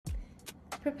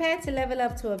Prepare to level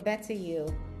up to a better you.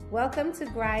 Welcome to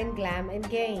Grind, Glam and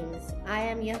Gains. I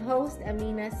am your host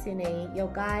Amina Sine, your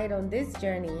guide on this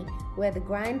journey where the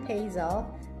grind pays off,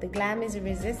 the glam is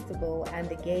irresistible, and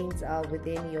the gains are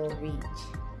within your reach.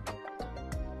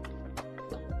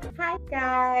 Hi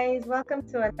guys, welcome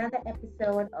to another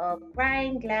episode of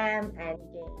Grind, Glam and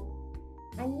Gains.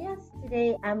 And yes,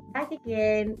 today I'm back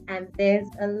again, and there's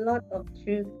a lot of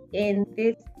truth in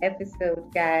this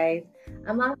episode, guys.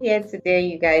 I'm out here to dare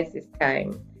you guys this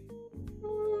time.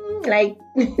 Like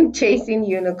chasing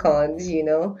unicorns,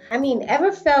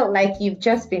 ever felt like you've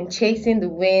just been chasing the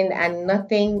wind and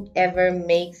nothing ever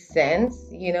makes sense,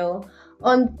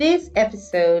 On this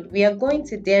episode, we are going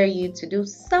to dare you to do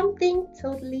something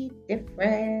totally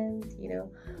different,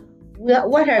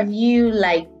 What have you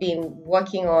been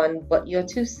working on, but you're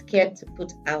too scared to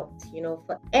put out,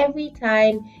 For every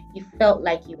time you felt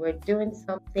like you were doing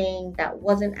something that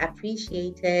wasn't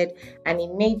appreciated and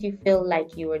it made you feel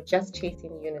like you were just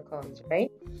chasing unicorns,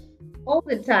 right? All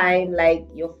the time, like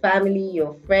your family,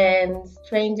 your friends,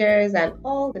 strangers, and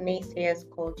all the naysayers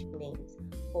called you names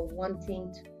for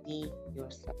wanting to be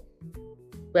yourself.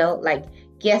 Well,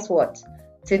 guess what?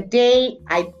 Today,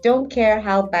 I don't care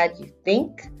how bad you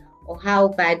think, or how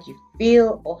bad you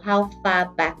feel, or how far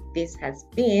back this has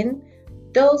been,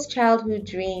 those childhood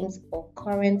dreams or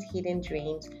current hidden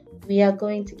dreams, we are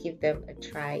going to give them a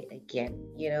try again,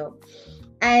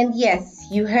 And yes,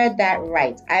 you heard that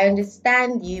right. I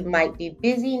understand you might be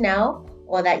busy now,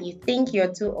 or that you think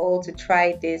you're too old to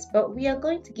try this, but we are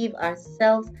going to give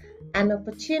ourselves an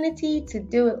opportunity to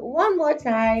do it one more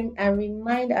time and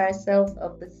remind ourselves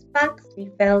of the sparks we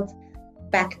felt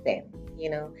back then.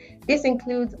 This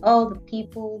includes all the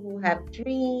people who have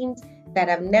dreams that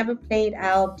have never played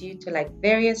out due to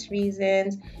various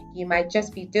reasons. You might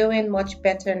just be doing much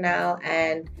better now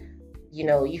and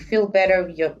you feel better,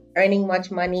 you're earning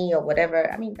much money or whatever.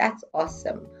 That's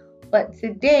awesome. But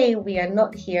today we are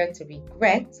not here to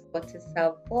regret, but to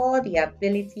savour the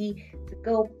ability to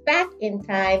go back in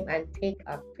time and take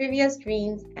our previous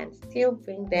dreams and still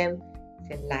bring them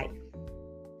to life.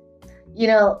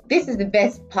 This is the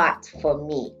best part for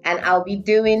me, and I'll be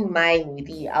doing mine with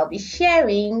you. I'll be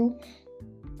sharing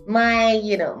my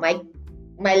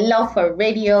love for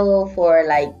radio, for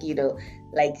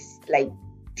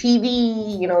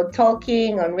TV,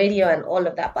 talking on radio and all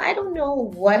of that. But I don't know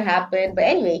what happened. But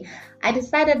anyway, I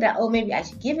decided that, maybe I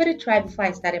should give it a try before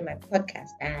I started my podcast.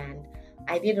 And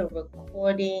I did a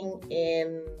recording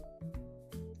in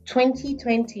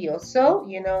 2020 or so,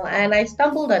 and I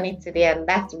stumbled on it today, and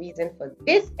that's the reason for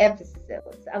this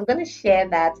episode. So I'm going to share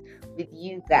that with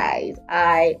you guys.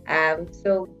 I am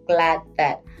so glad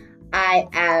that I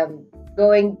am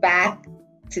going back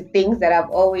to things that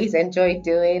I've always enjoyed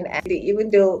doing, and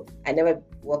even though I never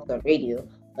worked on radio,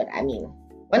 but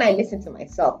when I listen to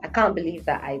myself, I can't believe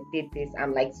that I did this.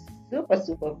 I'm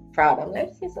super proud. I'm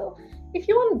so if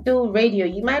you want to do radio,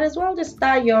 you might as well just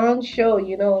start your own show,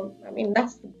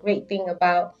 That's the great thing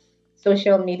about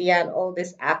social media and all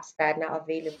these apps that are now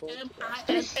available.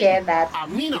 Just share that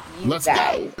Amina, with you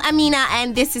guys. Amina,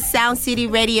 and this is Sound City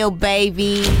Radio,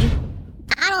 baby.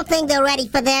 I don't think they're ready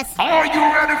for this. Are you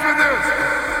ready for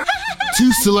this?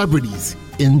 Two celebrities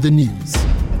in the news.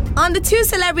 On the two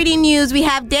celebrity news, we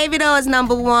have Davido as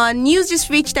number one. News just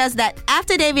reached us that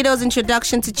after Davido's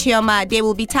introduction to Chioma, they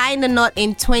will be tying the knot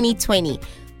in 2020.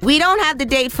 We don't have the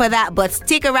date for that, but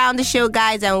stick around the show,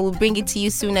 guys, and we'll bring it to you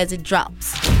soon as it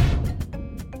drops.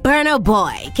 Burna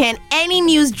Boy. Can any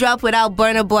news drop without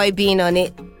Burna Boy being on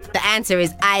it? The answer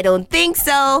is I don't think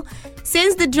so.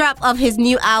 Since the drop of his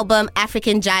new album,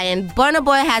 African Giant, Burna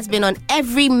Boy has been on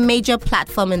every major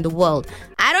platform in the world.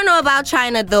 I don't know about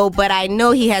China though, but I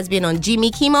know he has been on Jimmy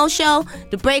Kimmel's show,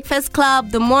 The Breakfast Club,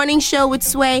 The Morning Show with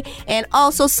Sway, and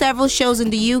also several shows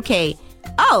in the UK.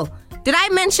 Oh, did I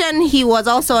mention he was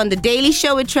also on The Daily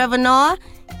Show with Trevor Noah?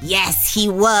 Yes, he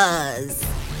was.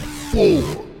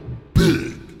 4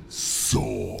 big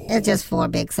songs. It's just 4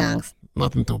 big songs.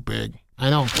 Nothing too big. I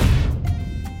know.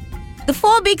 The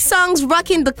 4 big songs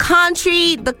rocking the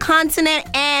country, the continent,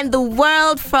 and the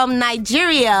world from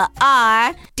Nigeria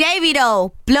are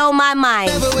Davido, Blow My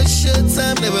Mind. Never waste your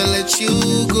time, never let you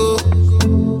go.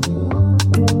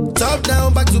 Top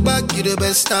down, back to back, you the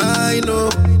best I know.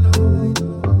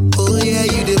 Oh yeah,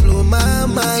 you dey blow my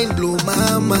mind, blow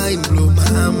my mind, blow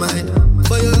my mind.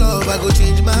 For your love, I go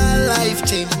change my life,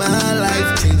 change my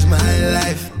life, change my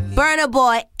life. Burna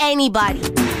Boy, Anybody.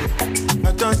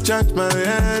 I don't charge my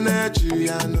energy,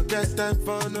 I no get time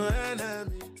for no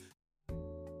enemy.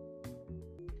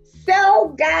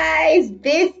 So guys,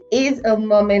 this is a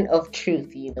moment of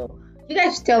truth, You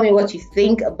guys should tell me what you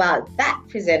think about that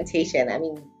presentation. I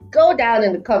mean, go down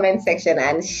in the comment section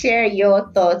and share your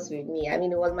thoughts with me. I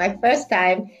mean, it was my first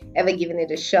time ever giving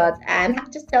it a shot, and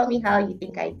just tell me how you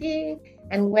think I did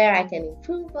and where I can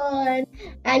improve on.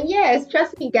 And yes,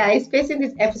 trust me, guys, facing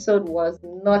this episode was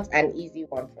not an easy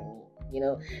one for me.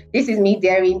 This is me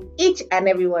daring each and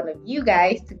every one of you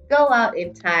guys to go out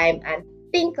in time and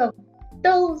think of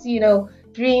those,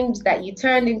 dreams that you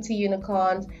turned into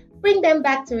unicorns, bring them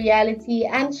back to reality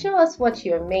and show us what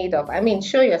you're made of. I mean,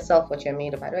 show yourself what you're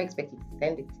made of. I don't expect you to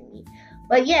send it to me.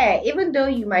 But yeah, even though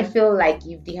you might feel like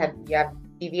you have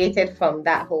deviated from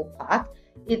that whole path,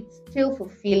 it's still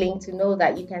fulfilling to know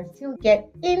that you can still get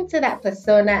into that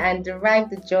persona and derive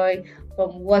the joy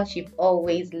from what you've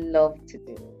always loved to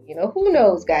do. Who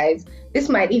knows, guys? This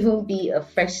might even be a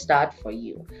fresh start for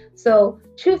you. So,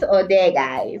 truth or dare,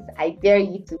 guys, I dare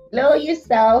you to blow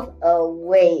yourself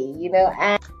away,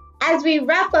 And as we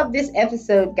wrap up this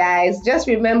episode, guys, just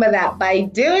remember that by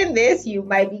doing this, you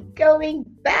might be going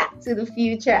back to the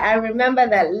future. And remember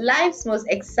that life's most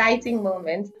exciting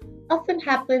moment often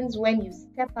happens when you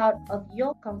step out of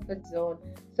your comfort zone.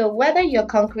 So whether you're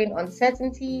conquering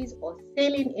uncertainties or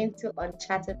sailing into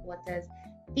uncharted waters,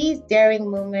 these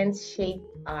daring moments shape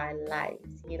our lives,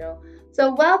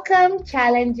 So welcome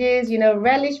challenges,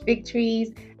 relish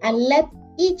victories, and let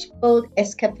each bold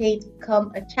escapade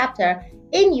become a chapter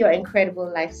in your incredible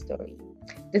life story.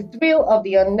 The thrill of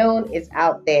the unknown is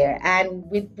out there, and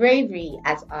with bravery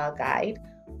as our guide,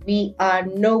 we are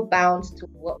no bounds to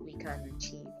what we can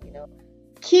achieve,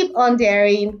 Keep on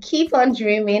daring, keep on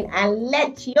dreaming, and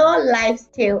let your life's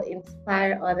tale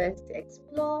inspire others to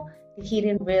explore the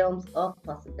hidden realms of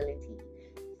possibility.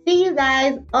 See you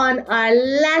guys on our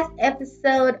last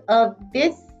episode of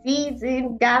this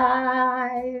season,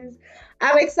 guys.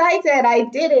 I'm excited. I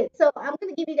did it. So I'm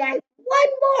going to give you guys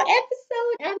one more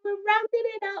episode and we're rounding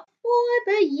it out for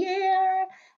the year.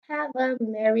 Have a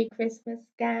Merry Christmas,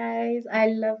 guys. I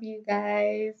love you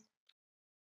guys.